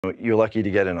You're lucky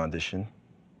to get an audition.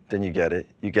 Then you get it.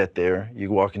 You get there. You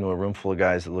walk into a room full of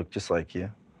guys that look just like you.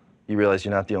 You realize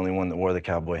you're not the only one that wore the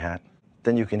cowboy hat.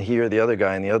 Then you can hear the other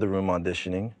guy in the other room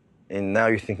auditioning, and now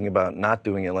you're thinking about not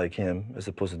doing it like him as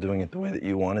opposed to doing it the way that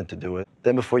you wanted to do it.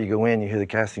 Then before you go in, you hear the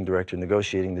casting director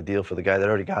negotiating the deal for the guy that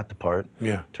already got the part.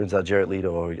 Yeah. Turns out Jared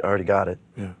Leto already got it.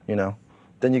 Yeah. You know?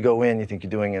 Then you go in, you think you're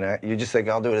doing you just think,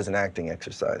 I'll do it as an acting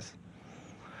exercise.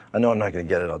 I know I'm not going to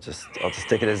get it. I'll just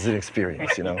take it as an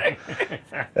experience, you know?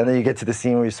 And then you get to the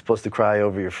scene where you're supposed to cry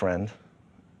over your friend,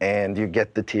 and you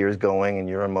get the tears going, and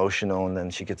you're emotional, and then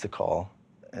she gets a call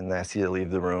and asks you to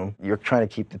leave the room. You're trying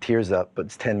to keep the tears up, but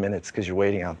it's 10 minutes because you're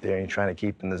waiting out there, and you're trying to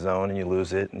keep in the zone, and you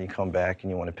lose it, and you come back,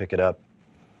 and you want to pick it up.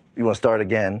 You want to start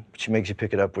again, but she makes you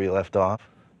pick it up where you left off.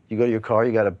 You go to your car,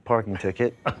 you got a parking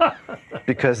ticket,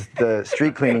 because the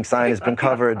street cleaning sign has been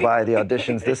covered by the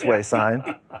auditions this way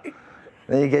sign.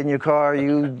 Then you get in your car,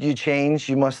 you change,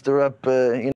 you muster up,